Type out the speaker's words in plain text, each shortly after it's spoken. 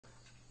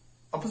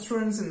അപ്പോൾ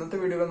സ്റ്റുഡൻസ് ഇന്നത്തെ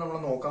വീഡിയോയിൽ നമ്മൾ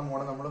നോക്കാൻ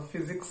പോകണം നമ്മൾ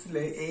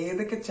ഫിസിക്സിലെ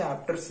ഏതൊക്കെ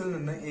ചാപ്റ്റേഴ്സിൽ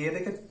നിന്ന്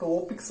ഏതൊക്കെ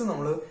ടോപ്പിക്സ്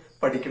നമ്മൾ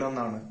പഠിക്കണം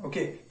എന്നാണ്.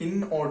 Okay, in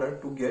order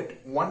to get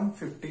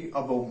 150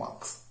 above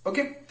marks.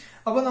 Okay,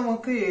 അപ്പൊ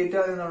നമുക്ക് ഏറ്റവും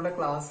ആദ്യം നമ്മുടെ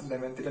ക്ലാസ്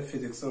 11ലെ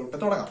ഫിസിക്സ് തൊട്ട്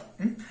തുടങ്ങാം.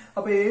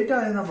 അപ്പൊ ഏറ്റവും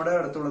ആദ്യം നമ്മുടെ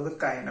അടുത്തുള്ളത്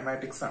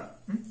കൈനമാറ്റിക്സ് ആണ്.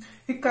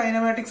 ഈ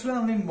കൈനമാറ്റിക്സിൽ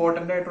നമ്മൾ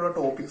ഇമ്പോർട്ടന്റ് ആയിട്ടുള്ള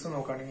ടോപ്പിക്സ്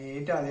നോക്കുകയാണെങ്കിൽ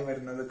ഏറ്റവും ആദ്യം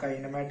വരുന്നത്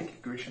കൈനമാറ്റിക്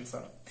ഇക്വേഷൻസ്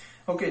ആണ്.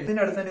 ഓക്കെ,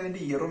 ഇതിന്റെ അടുത്ത് തന്നെ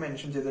ഇതിന്റെ ഇയർ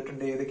മെൻഷൻ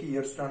ചെയ്തിട്ടുണ്ട്, ഏതൊക്കെ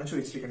ഇയേഴ്സിലാണ്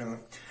ചോദിച്ചിരിക്കുന്നത്.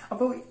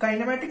 അപ്പോൾ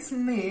കൈനമാറ്റിക്സ്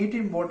നിന്ന്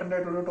ഏറ്റവും ഇമ്പോർട്ടന്റ്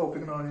ആയിട്ടുള്ള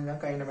ടോപ്പിക് എന്ന് പറഞ്ഞു കഴിഞ്ഞാൽ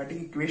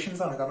കൈനമാറ്റിക്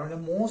ഇക്വേഷൻസ് ആണ്.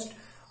 കാരണം മോസ്റ്റ്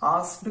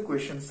ആസ്ക്ഡ്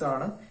ക്വസ്റ്റ്യൻസ്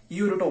ആണ് ഈ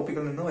ഒരു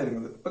ടോപ്പിക്കിൽ നിന്ന്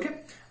വരുന്നത്. ഓക്കെ,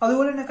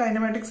 അതുപോലെ തന്നെ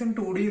കൈനമാറ്റിക്സ് ഇൻ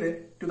 2D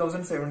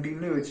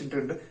 2017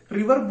 ചോദിച്ചിട്ടുണ്ട്.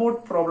 റിവർ ബോട്ട്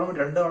പ്രോബ്ലം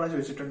 2 തവണ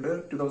ചോദിച്ചിട്ടുണ്ട്,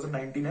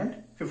 2019 and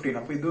 15.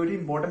 അപ്പൊ ഇതൊരു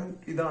ഇമ്പോർട്ടന്റ്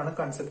ഇതാണ്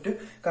കൺസെപ്റ്റ്.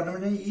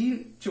 കാരണം ഈ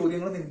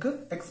ചോദ്യങ്ങൾ നിങ്ങൾക്ക്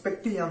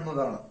എക്സ്പെക്ട്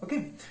ചെയ്യാവുന്നതാണ്. ഓക്കെ,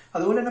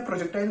 അതുപോലെ തന്നെ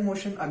projectile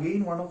motion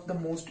again one of the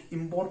most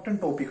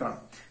important topic ആണ്.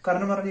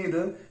 കാരണം പറഞ്ഞാൽ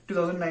ഇത്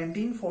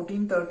 2019,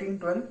 14, 13,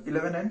 12,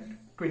 11 and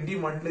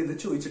 21 ഇത്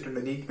ചോദിച്ചിട്ടുണ്ട്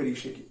നീറ്റ്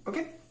പരീക്ഷയ്ക്ക്.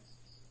 ഓക്കെ,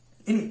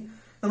 ഇനി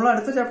നമ്മൾ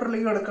അടുത്ത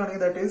ചാപ്റ്ററിലേക്ക്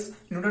കിടക്കുകയാണെങ്കിൽ that is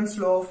Newton's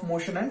law of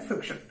motion and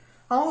friction.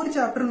 ആ ഒരു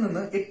ചാപ്റ്ററിൽ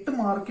നിന്ന് 8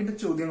 മാർക്കിന്റെ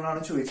ചോദ്യങ്ങളാണ്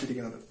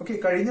ചോദിച്ചിരിക്കുന്നത്. ഓക്കെ,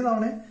 കഴിഞ്ഞ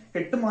തവണ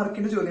 8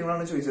 മാർക്കിന്റെ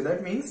ചോദ്യങ്ങളാണ് ചോദിച്ചത്.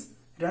 ദാറ്റ് മീൻസ്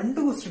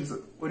 2 ക്വസ്റ്റ്യൻസ്,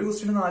 ഒരു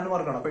ക്വസ്റ്റിന് 4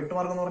 മാർക്കാണ്. അപ്പൊ 8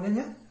 മാർക്ക് എന്ന് പറഞ്ഞു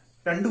കഴിഞ്ഞാൽ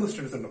 2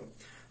 ക്വസ്റ്റ്യൻസ് ഉണ്ട്.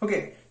 ഓക്കെ,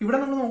 ഇവിടെ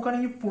നമ്മൾ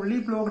നോക്കുകയാണെങ്കിൽ പുള്ളി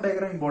ബ്ലോക്ക്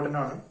ഡയഗ്രാം ഇമ്പോർട്ടന്റ്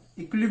ആണ്.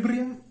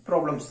 Equilibrium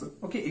problems,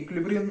 okay,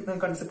 equilibrium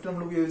concept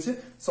നമ്മൾ ഉപയോഗിച്ച്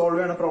സോൾവ്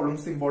ചെയ്യുന്ന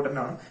പ്രോബ്ലംസ്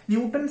ഇമ്പോർട്ടന്റ് ആണ്.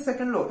 ന്യൂട്ടൺ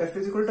സെക്കൻഡ് ലോ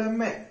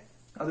F=ma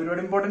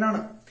അതൊരുപാട് ഇമ്പോർട്ടന്റ്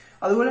ആണ്.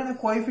 അതുപോലെ തന്നെ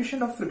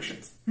കോഎഫിഷ്യന്റ് ഓഫ്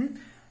ഫ്രിക്ഷൻസ്.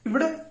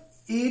 ഇവിടെ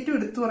ഏറ്റവും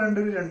എടുത്തു പറയേണ്ട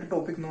ഒരു 2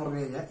 ടോപ്പിക് എന്ന് പറഞ്ഞു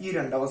കഴിഞ്ഞാൽ ഈ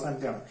 2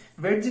 അവസാനത്തെയാണ്.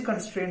 Wedge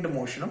constrained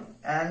മോഷനും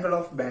angle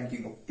of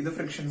ബാങ്കിങ്ങും. ഇത്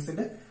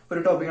ഫ്രിക്ഷൻസിന്റെ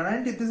ഒരു ടോപ്പിക്കാണ്.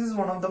 And this is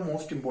one of the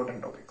most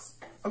important topics.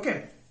 Okay,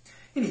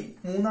 ഇനി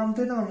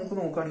മൂന്നാമത്തേത് നമുക്ക്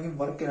നോക്കുകയാണെങ്കിൽ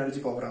വർക്ക്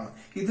എനർജി പവർ ആണ്.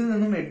 ഇതിൽ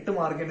നിന്നും 8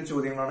 മാർക്കിന്റെ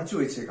ചോദ്യങ്ങളാണ്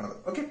ചോദിച്ചേക്കുന്നത്.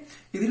 ഓക്കെ,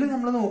 ഇതിൽ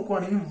നമ്മൾ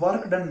നോക്കുകയാണെങ്കിൽ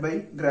work done by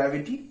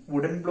gravity,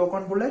 wooden block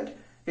on bullet,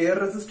 air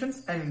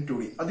resistance and in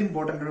 2D അത്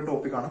ഇമ്പോർട്ടന്റ് ഒരു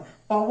ടോപ്പിക് ആണ്.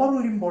 പവർ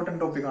ഒരു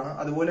ഇമ്പോർട്ടന്റ് ടോപ്പിക് ആണ്.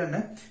 അതുപോലെ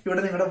തന്നെ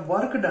ഇവിടെ നിങ്ങളുടെ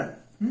വർക്ക് ഡൺ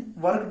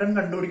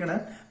കണ്ടുപിടിക്കണ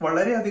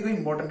വളരെയധികം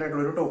ഇമ്പോർട്ടന്റ്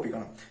ആയിട്ടുള്ള ഒരു ടോപ്പിക്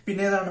ആണ്.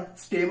 പിന്നെ ഏതാണ്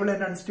stable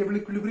and unstable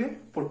equilibrium,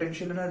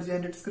 potential energy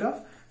and it's graph,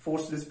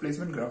 force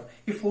displacement graph.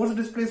 ഈ ഫോഴ്സ്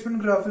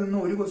ഡിസ്പ്ലേസ്മെന്റ് ഗ്രാഫിൽ നിന്ന്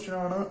ഒരു ക്വസ്റ്റ്യൻ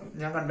ആണ്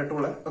ഞാൻ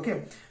കണ്ടിട്ടുള്ളത്. ഓക്കെ,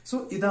 സോ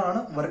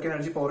ഇതാണ് വർക്ക്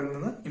എനർജി പവറിൽ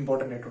നിന്ന്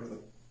ഇമ്പോർട്ടന്റ് ആയിട്ടുള്ളത്.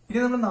 ഇനി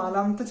നമ്മൾ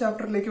 4ാമത്തെ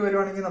ചാപ്റ്ററിലേക്ക്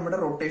വരുവാണെങ്കിൽ നമ്മുടെ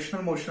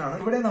റൊട്ടേഷണൽ മോഷൻ ആണ്.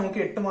 ഇവിടെ നമുക്ക്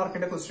 8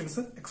 മാർക്കിന്റെ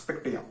ക്വസ്റ്റ്യൻസ്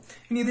എക്സ്പെക്ട് ചെയ്യാം.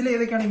 ഇനി ഇതിൽ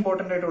ഏതൊക്കെയാണ്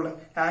ഇമ്പോർട്ടന്റ് ആയിട്ടുള്ളത്?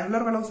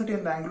 Angular velocity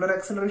and angular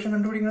acceleration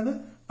കണ്ടുപിടിക്കുന്നത്,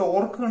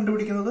 ടോർക്ക്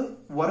കണ്ടുപിടിക്കുന്നത്,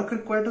 work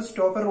required to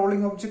stop A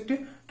rolling object,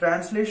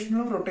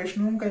 ട്രാൻസ്ലേഷനിലും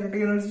റൊട്ടേഷനിലും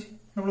kinetic energy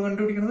നമ്മൾ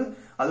കണ്ടുപിടിക്കുന്നത്,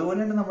 അതുപോലെ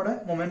തന്നെ നമ്മുടെ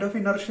മൊമെന്റ് ഓഫ്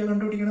ഇനർഷ്യ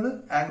കണ്ടുപിടിക്കുന്നത്,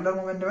 angular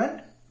momentum and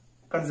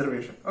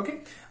conservation. Okay,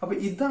 അപ്പൊ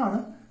ഇതാണ്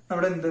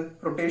നമ്മുടെ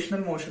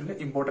റൊട്ടേഷണൽ മോഷനിൽ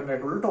ഇമ്പോർട്ടന്റ്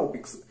ആയിട്ടുള്ള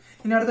ടോപ്പിക്സ്.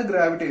 ഇനി അടുത്ത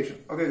ഗ്രാവിറ്റേഷൻ.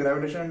 ഓക്കെ,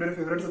 ഗ്രാവിറ്റേഷൻ എന്റെ ഒരു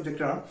ഫേവറേറ്റ്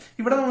സബ്ജക്ട് ആണ്.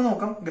 ഇവിടെ നമ്മൾ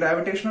നോക്കാം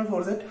ഗ്രാവിറ്റേഷണൽ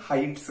ഫോഴ്സ് അറ്റ്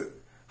ഹൈറ്റ്സ്.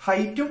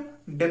 ഹൈറ്റും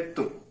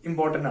ഡെപ്തും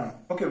ഇമ്പോർട്ടന്റ് ആണ്.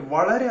 ഓക്കെ,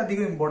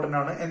 വളരെയധികം ഇമ്പോർട്ടന്റ്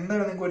ആണ്.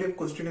 എന്തായാലും നിങ്ങൾക്ക് ഒരു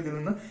ക്വസ്റ്റ്യൻ ഇതിൽ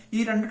നിന്ന്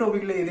ഈ 2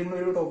 ടോപ്പിക്കിൽ ഏതെങ്കിലും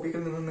ഒരു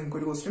ടോപ്പിക്കിൽ നിന്ന് നിങ്ങൾക്ക്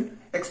ഒരു ക്വസ്റ്റ്യൻ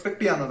എക്സ്പെക്ട്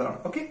ചെയ്യാവുന്നതാണ്.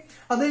 ഓക്കെ,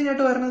 അത്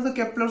കഴിഞ്ഞിട്ട് വരുന്നത്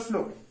കെപ്ലർസ്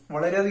ലോ.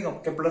 വളരെയധികം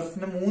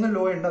കെപ്ലർസിന്റെ 3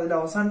 ലോ ഉണ്ട്. അതിൽ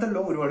അവസാനത്തെ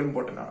ലോ ഒരുപാട്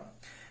ഇമ്പോർട്ടന്റ് ആണ്.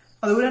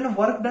 അതുപോലെ തന്നെ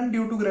work done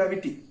due to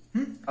gravity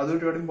അത്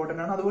ഒരുപാട്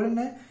ഇമ്പോർട്ടന്റ് ആണ്. അതുപോലെ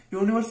തന്നെ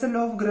universal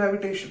law of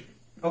gravitation.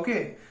 Okay,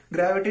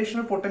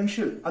 gravitational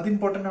potential അത്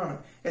ഇമ്പോർട്ടന്റ് ആണ്.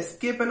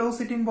 എസ്കേപ്പ്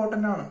വെലോസിറ്റി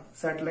ഇമ്പോർട്ടന്റ് ആണ്.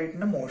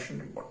 സാറ്റലൈറ്റിന്റെ മോഷൻ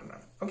ഇമ്പോർട്ടന്റ്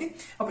ആണ്. ഓക്കെ,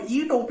 അപ്പൊ ഈ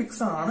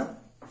ടോപ്പിക്സ് ആണ്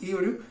ഈ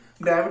ഒരു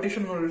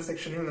ഗ്രാവിറ്റേഷൻ എന്നുള്ള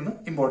സെക്ഷനിൽ നിന്ന്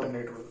ഇമ്പോർട്ടന്റ്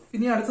ആയിട്ടുള്ളത്.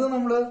 ഇനി അടുത്തത്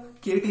നമ്മൾ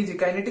KTG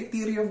കൈനറ്റിക്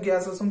തിയറി ഓഫ്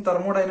ഗ്യാസസും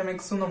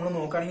തെർമോഡൈനമിക്സും നമ്മൾ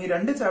നോക്കുകയാണെങ്കിൽ ഈ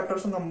 2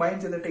 ചാപ്റ്റേഴ്സും കമ്പൈൻ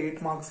ചെയ്തിട്ട്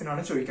 8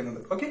 മാർക്സിനാണ്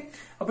ചോദിക്കുന്നത്. ഓക്കെ,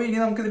 അപ്പൊ ഇനി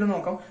നമുക്ക് ഇതിൽ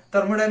നോക്കാം.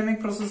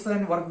 തെർമോഡൈനമിക് process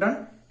and work done,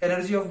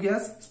 energy of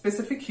gas,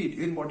 specific heat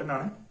ഇത് ഇമ്പോർട്ടന്റ്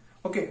ആണ്.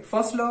 Okay,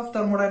 first law of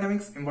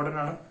thermodynamics important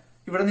ആണ്.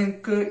 ഇവിടെ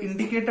നിങ്ങൾക്ക്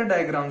ഇൻഡിക്കേറ്റർ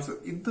ഡയഗ്രാംസ്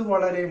ഇത്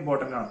വളരെ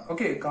ഇമ്പോർട്ടന്റ് ആണ്.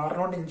 ഓക്കെ,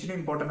 കാർനോട്ട് എഞ്ചിനും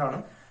ഇമ്പോർട്ടന്റ് ആണ്.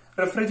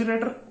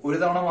 റെഫ്രിജറേറ്റർ ഒരു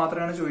തവണ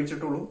മാത്രമാണ്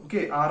ചോദിച്ചിട്ടുള്ളൂ.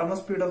 Okay, RMS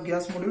speed of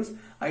gas modules,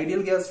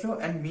 ideal gas law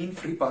and mean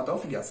free path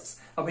of gases.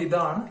 അപ്പൊ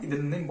ഇതാണ് ഇതിൽ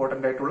നിന്ന്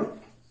ഇമ്പോർട്ടന്റ് ആയിട്ടുള്ള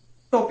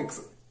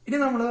ടോപ്പിക്സ്. ഇനി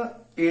നമ്മൾ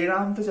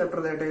 7ാമത്തെ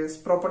ചാപ്റ്റർ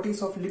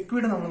പ്രോപ്പർട്ടീസ് ഓഫ്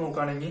ലിക്വിഡ് നമ്മൾ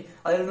നോക്കുകയാണെങ്കിൽ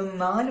അതിൽ നിന്ന്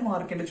 4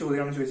 മാർക്കിന്റെ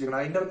ചോദ്യമാണ്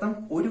ചോദിച്ചിരിക്കുന്നത്. അതിന്റെ അർത്ഥം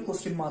ഒരു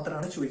ക്വസ്റ്റ്യൻ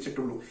മാത്രമാണ്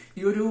ചോദിച്ചിട്ടുള്ളൂ.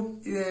 ഈ ഒരു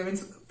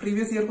means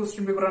previous year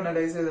question paper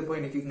analyse ചെയ്തപ്പോൾ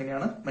എനിക്ക്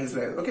ഇങ്ങനെയാണ്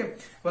മനസ്സിലായത്. ഓക്കെ,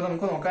 അപ്പൊ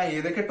നമുക്ക് നോക്കാം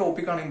ഏതൊക്കെ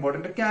ടോപ്പിക്കാണ്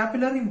ഇമ്പോർട്ടന്റ്.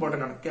 കാപ്പിലറി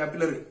ഇമ്പോർട്ടന്റ് ആണ്.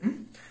 കാപ്പിലറി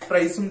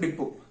റൈസും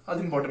ഡിപ്പും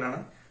അത് ഇമ്പോർട്ടന്റ്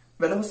ആണ്.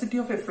 വെലോസിറ്റി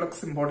ഓഫ്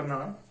എഫ്ലക്സ് ഇമ്പോർട്ടന്റ്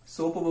ആണ്.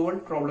 സോപ്പ് ബബിൾ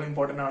പ്രോബ്ലം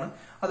ഇമ്പോർട്ടന്റ് ആണ്.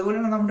 അതുപോലെ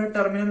തന്നെ നമ്മുടെ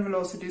terminal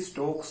velocity,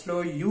 Stokes law,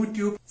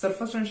 YouTube,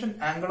 surface tension,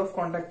 angle of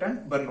contact and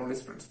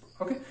Bernoulli's principle.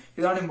 Okay,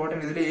 ഇതാണ്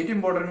ഇമ്പോർട്ടന്റ്. ഇതിൽ ഏറ്റവും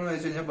ഇമ്പോർട്ടന്റ് എന്ന്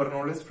വെച്ച് കഴിഞ്ഞാൽ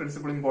ബെർണോളിസ്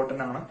പ്രിൻസിപ്പിൾ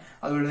ഇമ്പോർട്ടന്റ് ആണ്.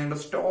 അതുപോലെ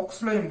നിങ്ങളുടെ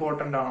സ്റ്റോക്സ് ലോ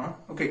ഇമ്പോർട്ടന്റ് ആണ്.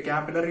 Okay,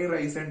 capillary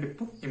rice and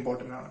dip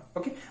important ആണ്.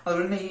 ഓക്കെ,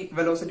 അതുപോലെ തന്നെ ഈ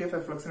വെലോസിറ്റി ഓഫ്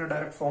എഫ്ലക്സിന്റെ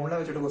ഡയറക്ട് ഫോർമുല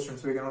വെച്ചിട്ട്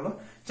ക്വസ്റ്റ്യൻസ് ചോദിക്കാനുള്ള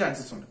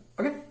ചാൻസസ് ഉണ്ട്.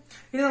 ഓക്കെ,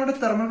 ഇനി നമ്മുടെ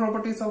തെർമൽ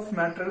പ്രോപ്പർട്ടീസ് ഓഫ്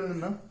മാറ്ററിൽ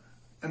നിന്ന്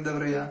എന്താ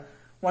പറയാ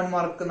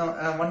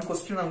 1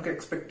 ക്വസ്റ്റ്യൻ നമുക്ക്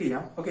എക്സ്പെക്ട്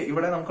ചെയ്യാം. ഓക്കെ,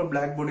 ഇവിടെ നമുക്ക്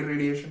black body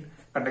radiation,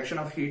 conduction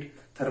of heat,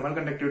 thermal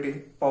conductivity,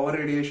 power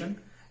radiation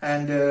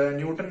and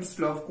Newton's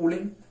law of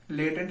cooling,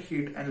 latent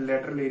heat and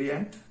lateral area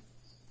and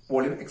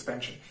volume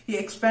expansion. ഈ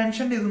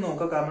എക്സ്പാൻഷന്റെ ഇത്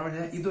നോക്കുക. കാരണം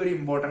ഇതൊരു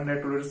ഇമ്പോർട്ടന്റ്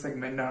ആയിട്ടുള്ള ഒരു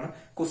സെഗ്മെന്റ് ആണ്.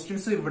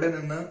 ക്വസ്റ്റ്യൻസ് ഇവിടെ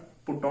നിന്ന്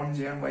പുട്ട് ഓൺ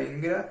ചെയ്യാൻ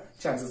ഭയങ്കര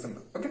ചാൻസസ്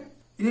ഉണ്ട്. ഓക്കെ,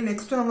 ഇനി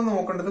നെക്സ്റ്റ് നമ്മൾ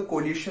നോക്കേണ്ടത്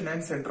collision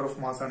and centre of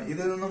mass ആണ്.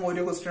 ഇതിൽ നിന്നും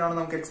ഒരു ക്വസ്റ്റ്യൻ ആണ്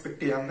നമുക്ക് എക്സ്പെക്ട്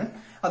ചെയ്യാവുന്നത്.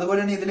 അതുപോലെ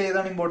തന്നെ ഇതിൽ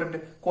ഏതാണ് important?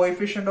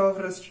 Coefficient of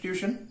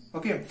restitution.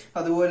 Okay,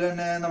 അതുപോലെ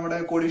തന്നെ നമ്മുടെ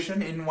collision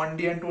in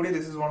 1D and 2D.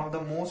 This is one of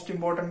the most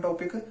important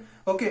topic.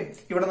 Okay,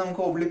 ഇവിടെ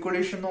നമുക്ക് ഒബ്ലിക്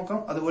കൊലീഷൻ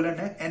നോക്കാം. അതുപോലെ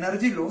തന്നെ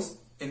energy loss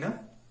in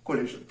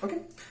collision. Okay,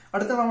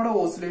 അടുത്ത നമ്മുടെ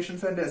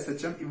ഓസിലേഷൻസ് ആൻഡ്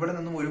SHM. ഇവിടെ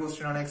നിന്നും ഒരു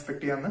ക്വസ്റ്റ്യൻ ആണ്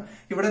എക്സ്പെക്ട് ചെയ്യാവുന്നത്.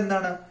 ഇവിടെ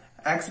എന്താണ്?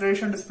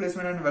 Acceleration,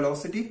 displacement and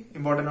velocity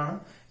important ആണ്.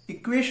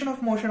 Equation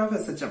of motion of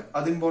SHM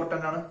അത്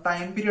ഇമ്പോർട്ടന്റ് ആണ്.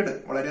 ടൈം പീരീഡ്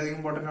വളരെയധികം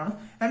ഇമ്പോർട്ടന്റ് ആണ്.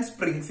 And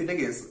സ്പ്രിങ്സിന്റെ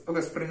case.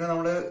 ഓക്കെ, സ്പ്രിംഗ്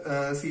നമ്മള്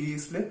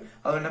സീരീസിൽ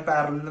അതുപോലെ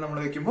പാരലിൽ നമ്മൾ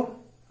വെക്കുമ്പോൾ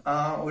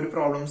ഒരു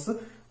പ്രോബ്ലംസ്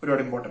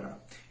ഒരുപാട് ഇമ്പോർട്ടന്റ് ആണ്.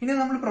 ഇനി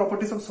നമ്മൾ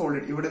പ്രോപ്പർട്ടീസ് ഓഫ്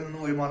സോളിഡ്, ഇവിടെ നിന്ന്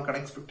ഒരു മാർക്കാണ്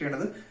എക്സ്പെക്ട്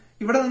ചെയ്യുന്നത്.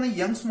 ഇവിടെ നിന്ന്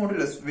Young's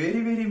modulus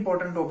very very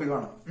important topic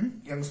ആണ്.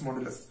 Young's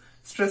modulus,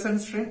 stress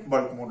and strain,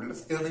 bulk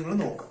modulus, ഇത് നിങ്ങൾ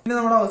നോക്കാം. ഇനി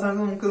നമ്മുടെ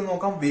അവസാനത്ത് നമുക്ക്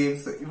നോക്കാം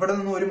വേവ്സ്. ഇവിടെ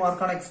നിന്ന് ഒരു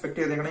മാർക്കാണ് എക്സ്പെക്ട്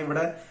ചെയ്തേക്കണം.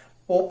 ഇവിടെ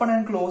open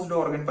and closed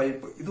organ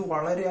pipe, ഇത്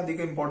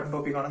വളരെയധികം ഇമ്പോർട്ടന്റ്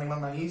ടോപ്പിക് ആണ്. നിങ്ങൾ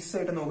നൈസ്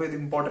ആയിട്ട് നോക്കുക, ഇത്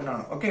ഇമ്പോർട്ടന്റ്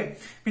ആണ്. ഓക്കെ,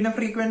 പിന്നെ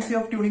frequency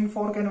of tuning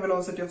fork and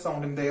velocity of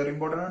sound in there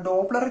important ആണ്.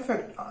 ഡോപ്ലർ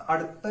ഇഫക്ട്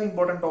അടുത്ത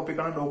ഇമ്പോർട്ടന്റ് ടോപ്പിക്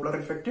ആണ്. Doppler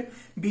effect,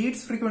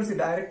 beats frequency,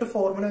 direct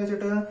formula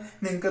വെച്ചിട്ട്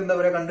നിങ്ങൾക്ക് എന്താ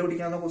പറയുക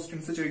കണ്ടുപിടിക്കാവുന്ന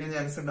ക്വസ്റ്റ്യൻസ് ചോദിക്കാൻ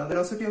ചാൻസ് ഉണ്ട്.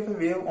 Velocity of A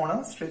wave on A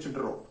stretched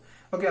rope.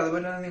 Okay,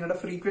 അതുപോലെ തന്നെ നിങ്ങളുടെ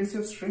frequency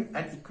of string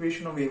and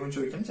equation of വേവും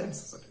ചോദിക്കാൻ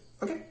ചാൻസസ് ഉണ്ട്.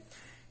 ഓക്കെ,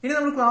 ഇനി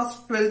നമ്മൾ ക്ലാസ്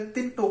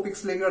 12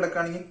 ടോപ്പിക്സിലേക്ക്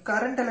കിടക്കുകയാണെങ്കിൽ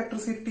കറന്റ്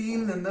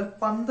ഇലക്ട്രിസിറ്റിയിൽ നിന്ന്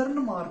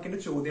 12 മാർക്കിന്റെ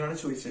ചോദ്യമാണ്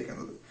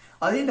ചോദിച്ചേക്കുന്നത്.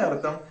 അതിന്റെ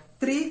അർത്ഥം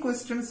 3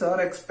 questions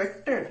ആർ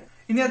എക്സ്പെക്ടഡ്.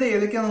 ഇനി അത്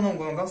ഏതൊക്കെയാണെന്ന്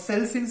നമുക്ക് നോക്കാം.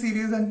 Cells in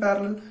series and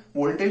parallel,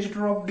 voltage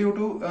drop due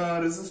to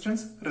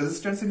resistance,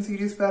 resistance in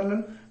series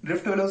parallel,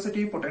 drift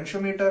velocity,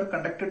 potentiometer,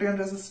 conductivity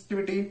and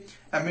resistivity,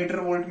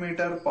 ammeter, volt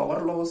meter,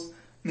 power loss,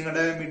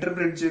 നിങ്ങളുടെ metre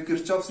bridge,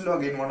 Kirchhoff's law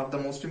again one of the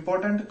most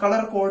important,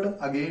 colour code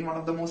again one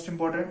of the most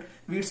important,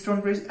 whetstone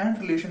bridge and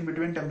relation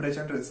between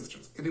temperature and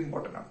resistance, ഇത്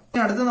important ആണ്.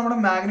 ഇനി അടുത്ത നമ്മുടെ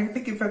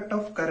magnetic effect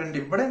of current.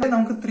 ഇവിടെ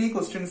നമുക്ക് 3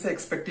 questions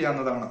expect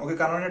ചെയ്യാവുന്നതാണ്. Okay,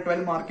 കാരണം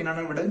 12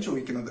 മാർക്കിനാണ് ഇവിടെ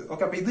ചോദിക്കുന്നത്.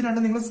 ഓക്കെ, അപ്പൊ ഇത്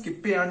രണ്ടും നിങ്ങൾ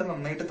സ്കിപ്പ് ചെയ്യാണ്ട്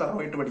നന്നായിട്ട്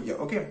തറവായിട്ട് പഠിക്കുക.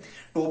 ഓക്കെ,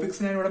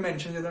 ടോപ്പിക്സ് ഞാൻ ഇവിടെ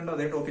മെൻഷൻ ചെയ്തിട്ടുണ്ട്,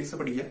 അതേ ടോപ്പിക്സ്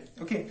പഠിക്കുക.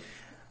 Okay,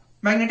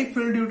 magnetic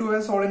field due to A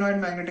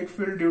solenoid, magnetic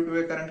field due to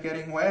A current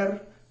carrying wire,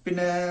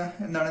 പിന്നെ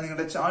എന്താണ്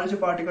നിങ്ങളുടെ charge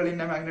particle in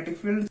A magnetic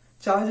field,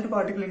 charged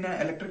particle in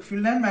electric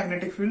field and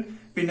magnetic field,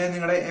 പിന്നെ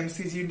നിങ്ങളുടെ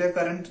MCGന്റെ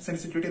current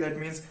sensitivity,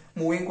 that means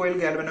moving coil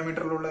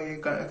ഗാൽവനോമീറ്ററിലുള്ള ഈ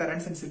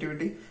current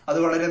sensitivity, അത്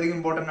വളരെയധികം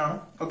important ആണ്.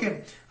 Okay,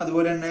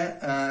 അതുപോലെ തന്നെ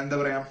എന്താ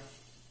പറയാ,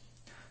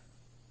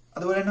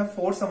 അതുപോലെ തന്നെ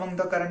force among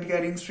the current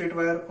carrying straight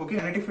wire. Okay,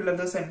 magnetic field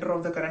at the centre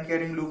of the current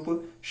carrying loop,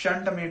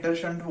 shunt ammeter,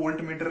 shunt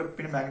volt meter,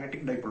 പിന്നെ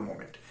മാഗ്നറ്റിക് ഡൈപോൾ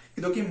മൊമെന്റ്.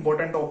 ഇതൊക്കെ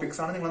ഇമ്പോർട്ടന്റ് ടോപ്പിക്സ്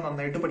ആണ്, നിങ്ങൾ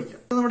നന്നായിട്ട് പഠിക്കുക.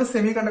 നമ്മുടെ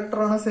സെമി കണ്ടക്ടർ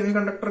ആണ്. സെമി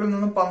കണ്ടക്ടറിൽ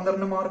നിന്ന്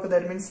 12 mark,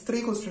 that means 3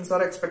 questions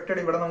R expected.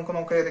 ഇവിടെ നമുക്ക്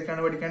നോക്കാം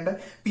ഏതൊക്കെയാണ് പഠിക്കേണ്ടത്.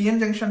 PN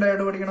ജംഗ്ഷൻ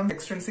ഡയോഡ് പഠിക്കണം,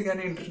 extrinsic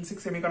and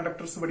intrinsic semi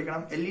conductors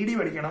പഠിക്കണം, LED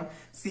പഠിക്കണം,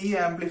 C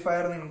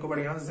ആംപ്ലിഫയർ നിങ്ങൾക്ക്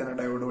പഠിക്കണം, സെന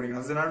ഡയോഡ്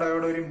പഠിക്കണം. സെന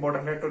ഡയോഡ് ഒരു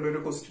ഇമ്പോർട്ടന്റ് ആയിട്ടുള്ള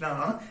ഒരു ക്വസ്റ്റ്യൻ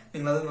ആണ്,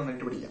 നിങ്ങൾ അത്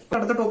നന്നായിട്ട് പഠിക്കാം.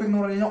 അടുത്ത ടോപ്പിക്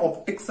എന്ന് പറഞ്ഞു കഴിഞ്ഞാൽ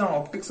ഒപ്റ്റിക്സ് ആണ്.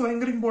 ഒപ്റ്റിക്സ്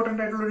ഭയങ്കര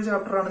ഇമ്പോർട്ടന്റ് ആയിട്ടുള്ള ഒരു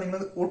ചാപ്റ്റർ ആണ്. നിങ്ങൾ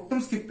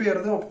ഒട്ടും സ്കിപ്പ്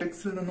ചെയ്യരുത്.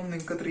 ഒപ്റ്റിക്സിൽ നിന്നും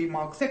നിങ്ങൾക്ക് 3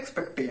 മാർക്സ്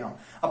എക്സ്പെക്ട് ചെയ്യാം.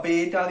 അപ്പൊ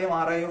ഏറ്റവും ആദ്യം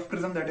RI of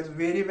prism, that is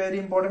very very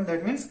important.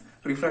 That means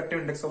refractive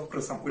index of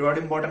prism ഒരുപാട്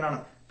ഇമ്പോർട്ടന്റ് ആണ്.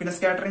 പിന്നെ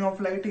scattering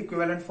of light,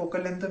 equivalent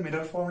focal length,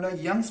 mirror formula,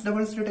 Young's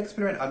double slit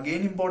experiment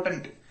again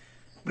important.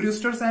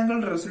 Brewster's angle,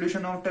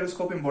 resolution of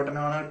telescope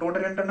important ആണ്.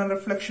 Total internal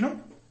റിഫ്ലക്ഷനും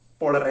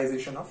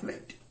polarisation of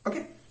light.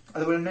 Okay,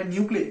 അതുപോലെ തന്നെ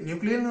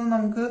ന്യൂക്ലിയയിൽ നിന്ന്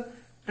നമുക്ക്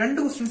 2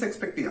 questions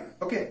expect ചെയ്യാം.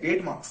 Okay,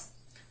 8 marks.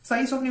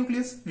 Size of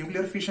nucleus,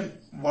 nuclear fission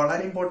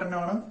വളരെ important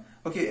ആണ്.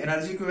 Okay,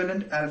 energy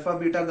equivalent, alpha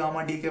beta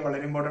gamma DK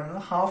വളരെ important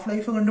ആണ്. ഹാഫ്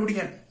ലൈഫ്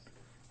കണ്ടുപിടിക്കാൻ,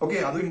 ഓക്കെ,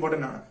 അതും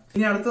ഇമ്പോർട്ടന്റ് ആണ്.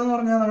 ഇനി അടുത്തെന്ന്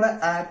പറഞ്ഞാൽ നമ്മുടെ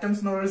ആറ്റംസ്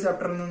എന്നുള്ള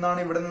ചാപ്റ്ററിൽ നിന്നാണ്.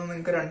 ഇവിടെ നിന്ന്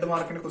നിങ്ങൾക്ക് 2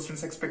 മാർക്കിന്റെ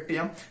ക്വസ്റ്റ്യൻസ് എക്സ്പെക്ട്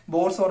ചെയ്യാം.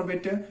 Bohr's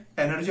orbit,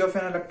 energy of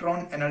an electron,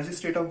 energy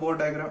state of bore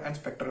diagram and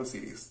spectral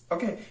series.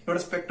 Okay,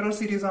 ഇവിടെ സ്പെക്ട്രൽ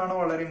സീരീസ് ആണ്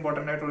വളരെ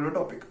ഇമ്പോർട്ടന്റ് ആയിട്ടുള്ള ഒരു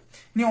ടോപ്പിക്.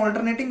 ഇനി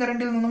ഓൾട്ടർനേറ്റിംഗ്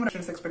കറന്റിൽ നിന്നും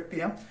ക്വസ്റ്റ്യൻസ് എക്സ്പെക്ട്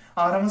ചെയ്യാം.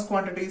 RMS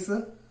ക്വാണ്ടിറ്റീസ്,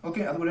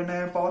 ഓക്കെ, അതുപോലെ തന്നെ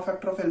power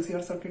factor of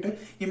LCR circuit,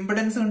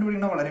 impedance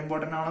കണ്ടുപിടിക്കുന്നത് വളരെ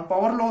ഇമ്പോർട്ടന്റ് ആണ്.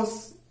 Power loss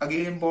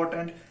again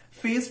important.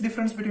 Phase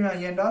difference between I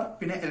and R,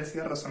 പിന്നെ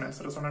LCR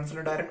റെസൊണൻസിൽ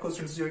ഡയറക്റ്റ്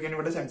ക്വസ്റ്റ്യൻസ് ചോദിക്കാൻ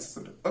ഇവിടെ ചാൻസസ്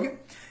ഉണ്ട്. ഓക്കെ,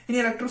 ഇനി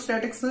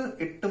electrostatics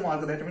 8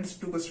 mark, that means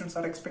 2 questions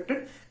R expected.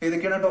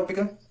 ഏതൊക്കെയാണ്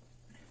topic?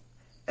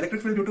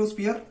 Electric field due to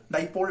sphere,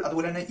 dipole,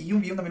 അതുപോലെ തന്നെ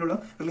ഇയും വിയും തമ്മിലുള്ള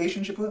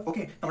റിലേഷൻഷിപ്പ്.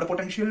 ഓക്കെ, നമ്മുടെ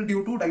potential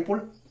due to dipole,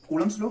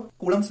 Coulomb's law,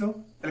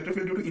 electric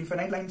field due to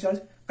infinite line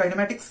charge,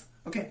 kinematics.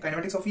 Okay,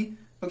 kinematics of E.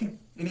 Okay,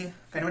 ഇനി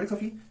kinematics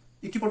of E,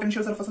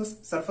 equipotential surfaces,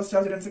 surface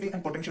charge density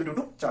and potential due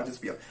to charge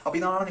sphere. അപ്പൊ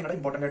ഇതാണ് നിങ്ങളുടെ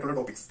important ആയിട്ടുള്ള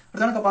topics.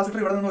 അടുത്താണ് capacitor.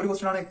 ഇവിടെ നിന്ന് ഒരു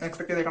question ആണ്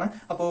എക്സ്പെക്ട് ചെയ്തേക്കണം.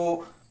 അപ്പോ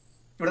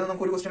ഇവിടെ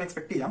നമുക്ക് ഒരു ക്വസ്റ്റൻ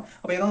എക്സ്പെക്ട് ചെയ്യാം.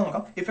 അപ്പൊ ഏതാണെന്ന്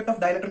നോക്കാം. Effect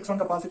of dielectrics on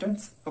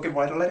capacitance. Okay,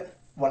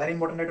 വളരെ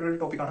ഇമ്പോർട്ടന്റ് ആയിട്ടുള്ള ഒരു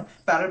ടോപ്പിക്കാണ്.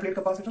 Parallel plate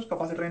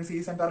capacitor in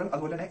series and parallel,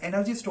 അതുപോലെ തന്നെ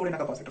എനർജി സ്റ്റോർഡ് ഇൻ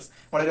കപ്പാസിറ്റർസ്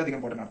വളരെയധികം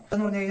ഇമ്പോർട്ടന്റ് ആണ്.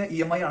 എന്ന് പറഞ്ഞു കഴിഞ്ഞാൽ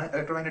EMI ആണ്,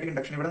 ഇലക്ട്രോമാഗ്നറ്റിക്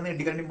ഇൻഡക്ഷൻ. ഇവിടെ നിന്ന്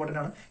എഡി കറന്റ്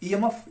ഇമ്പോർട്ടന്റ് ആണ്.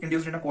 EMF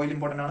induced in coil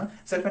important ആണ്.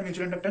 Self and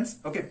mutual inductance,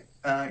 okay,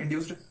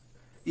 induced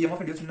EMF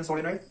induced in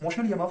solenoid,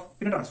 motional EMF,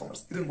 പിന്നെ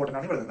ട്രാൻസ്ഫോമേഴ്സ്, ഇത് ഇമ്പോർട്ടന്റ്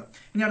ആണ്. ഇവിടെ നിന്ന്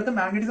ഇനി അടുത്ത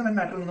മാഗ്നറ്റിസം ആൻഡ്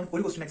മാറ്ററിൽ നിന്നും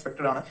ഒരു ക്വസ്റ്റൻ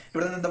എക്സ്പെക്ടഡ് ആണ്.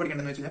 ഇവിടെ നിന്ന് എന്താ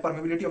പഠിക്കേണ്ടതെന്ന് വെച്ച് കഴിഞ്ഞാൽ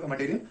permeability of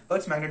material,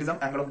 earth magnetism,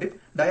 angle of dip,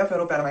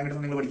 ഡയാഫെറോ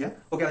paramagnetism നിങ്ങൾ പഠിക്കുക.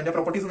 ഓക്കെ, അതിന്റെ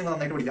പ്രോപ്പർട്ടീസ് നിങ്ങൾ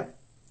നന്നായിട്ട് പഠിക്കുക.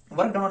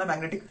 Work done on A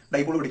magnetic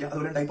dipole പഠിക്കുക,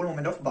 അതുപോലെ dipole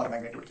moment of bar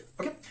magnet പഠിക്കുക.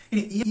 ഓക്കെ,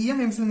 ഇനി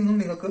EMMസിൽ നിന്നും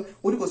നിങ്ങൾക്ക്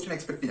ഒരു ക്വസ്റ്റ്യൻ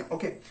എക്സ്പെക്ട് ചെയ്യാം.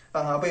 ഓക്കെ,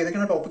 അപ്പൊ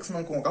ഏതൊക്കെയാണ് ടോപ്പിക്സ്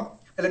നമുക്ക് നോക്കാം.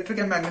 Electric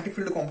and magnetic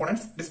field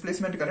components,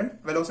 displacement current,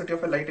 velocity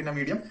of A light in A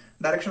medium,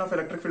 direction of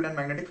electric field and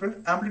magnetic field,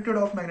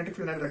 amplitude of magnetic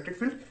field and electric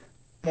field,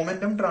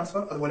 momentum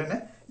transfer, അതുപോലെ തന്നെ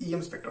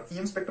EM spectrum.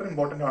 EM spectrum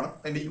important ആണ്,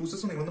 അതിന്റെ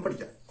യൂസസും നിങ്ങളൊന്ന്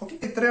പഠിക്കാം. Okay,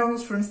 ഇത്രയാണ്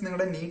students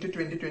നിങ്ങളുടെ NEET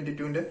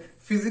 2022ന്റെ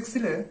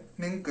ഫിസിക്സിൽ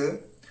നിങ്ങൾക്ക്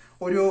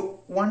ഒരു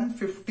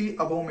 150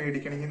 അബവ്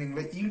മേടിക്കണമെങ്കിൽ നിങ്ങൾ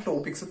ഈ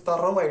ടോപ്പിക്സ്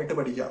തറവായിട്ട്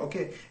പഠിക്കുക.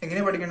 ഓക്കെ,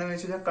 എങ്ങനെ പഠിക്കണമെന്ന്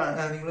വെച്ച്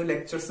കഴിഞ്ഞാൽ നിങ്ങൾ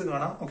ലെക്ചേഴ്സ്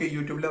കാണാം. ഓക്കെ,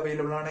 യൂട്യൂബിൽ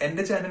അവൈലബിൾ ആണ്.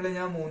 എന്റെ ചാനലിൽ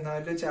ഞാൻ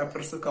 3-4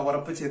 ചാപ്റ്റേഴ്സ്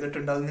കവറപ്പ്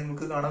ചെയ്തിട്ടുണ്ട്. അത്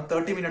നിങ്ങൾക്ക് കാണാം.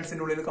 30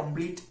 മിനിറ്റ്സിന്റെ ഉള്ളിൽ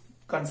കംപ്ലീറ്റ്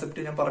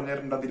കൺസെപ്റ്റ് ഞാൻ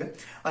പറഞ്ഞിട്ടുണ്ട്.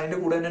 അതിന്റെ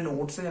കൂടെ തന്നെ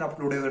നോട്ട്സ് ഞാൻ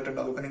അപ്ലോഡ്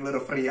ചെയ്തിട്ടുണ്ട്. അതൊക്കെ നിങ്ങൾ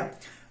റെഫർ ചെയ്യാം.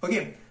 ഓക്കെ,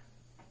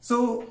 സോ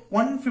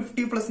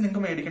 150+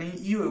 നിങ്ങൾക്ക്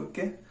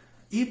മേടിക്കണമെങ്കിൽ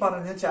ഈ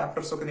പറഞ്ഞ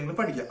ചാപ്റ്റേഴ്സ് ഒക്കെ നിങ്ങൾ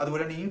പഠിക്കുക.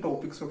 അതുപോലെ തന്നെ ഈ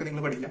ടോപ്പിക്സ് ഒക്കെ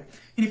നിങ്ങൾ പഠിക്കുക.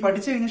 ഇനി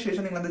പഠിച്ചു കഴിഞ്ഞ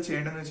ശേഷം നിങ്ങൾ എന്താ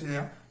ചെയ്യേണ്ടതെന്ന് വെച്ച്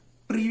കഴിഞ്ഞാൽ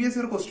പ്രീവിയസ്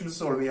ഇയർ ക്വസ്റ്റ്യൻസ്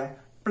സോൾവ് ചെയ്യുക,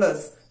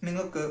 പ്ലസ്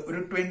നിങ്ങൾക്ക് ഒരു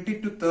 20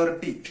 to 30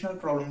 അഡീഷണൽ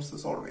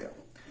പ്രോബ്ലംസ് സോൾവ് ചെയ്യാം.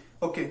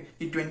 ഓക്കെ,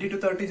 ഈ 20 to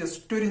 30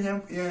 ജസ്റ്റ് ഒരു ഞാൻ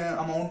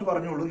അമൗണ്ട്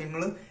പറഞ്ഞോളൂ.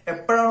 നിങ്ങൾ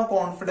എപ്പോഴാണോ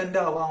കോൺഫിഡന്റ്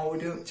ആവുക ആ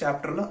ഒരു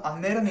ചാപ്റ്ററിൽ,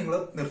 അന്നേരം നിങ്ങൾ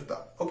നിർത്തുക.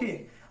 ഓക്കെ,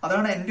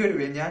 അതാണ് എന്റെ ഒരു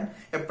വേ. ഞാൻ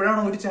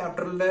എപ്പോഴാണോ ഒരു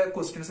ചാപ്റ്ററിലെ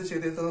ക്വസ്റ്റ്യൻസ്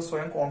ചെയ്തിട്ട്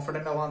സ്വയം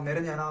കോൺഫിഡന്റ് ആവുക,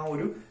 അന്നേരം ഞാൻ ആ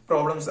ഒരു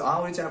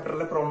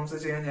ചാപ്റ്ററിലെ പ്രോബ്ലംസ്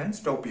ചെയ്യാൻ ഞാൻ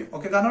സ്റ്റോപ്പ് ചെയ്യും.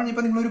 ഓക്കെ, കാരണം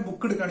ഇപ്പൊ നിങ്ങൾ ഒരു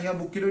ബുക്ക് എടുക്കുകയാണെങ്കിൽ ആ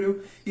ബുക്കിൽ ഒരു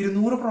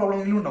 200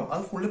 പ്രോബ്ലമെങ്കിലും ഉണ്ടാവും.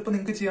 അത് ഫുൾ ഇപ്പൊ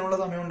നിങ്ങൾക്ക് ചെയ്യാനുള്ള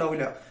സമയം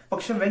ഉണ്ടാവില്ല.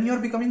 പക്ഷെ when you are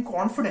becoming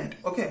confident,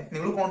 okay,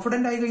 നിങ്ങൾ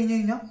കോൺഫിഡന്റ് ആയി കഴിഞ്ഞ്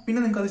കഴിഞ്ഞാൽ പിന്നെ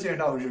നിങ്ങൾക്ക് അത്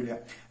ചെയ്യേണ്ട ആവശ്യമില്ല.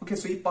 ഓക്കെ,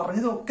 സോ ഈ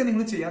പറഞ്ഞതൊക്കെ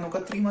നിങ്ങൾ ചെയ്യാൻ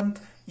നോക്കുക. 3 months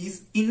ഈസ്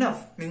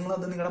ഇനഫ്.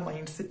 നിങ്ങളത് നിങ്ങളുടെ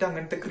മൈൻഡ് സെറ്റ്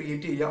അങ്ങനത്തെ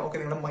ക്രിയേറ്റ് ചെയ്യുക. ഓക്കെ,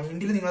 നിങ്ങളുടെ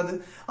മൈൻഡിൽ നിങ്ങളത്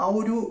ആ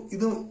ഒരു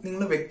ഇത്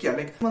നിങ്ങൾ വെക്കുക.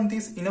 Like month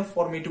is enough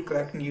for me to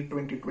crack NEET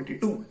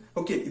 2022.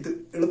 Okay, ഇത്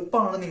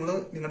എളുപ്പമാണ്.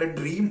 നിങ്ങളുടെ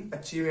ഡ്രീം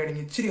അച്ചീവ്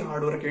ചെയ്യണമെങ്കിൽ ഇച്ചിരി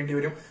ഹാർഡ് വർക്ക് ചെയ്യേണ്ടി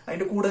വരും.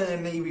 അതിന്റെ കൂടെ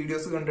തന്നെ ഈ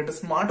വീഡിയോസ് കണ്ടിട്ട്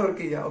സ്മാർട്ട്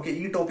വർക്ക് ചെയ്യുക. ഓക്കെ,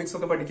 ഈ ടോപ്പിക്സ്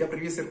ഒക്കെ പഠിക്കുക,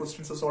 പ്രീവിയസ് ഇയർ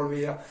ക്വസ്റ്റ്യൻസ് സോൾവ്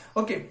ചെയ്യുക.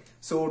 Okay,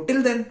 so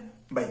till then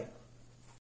bye.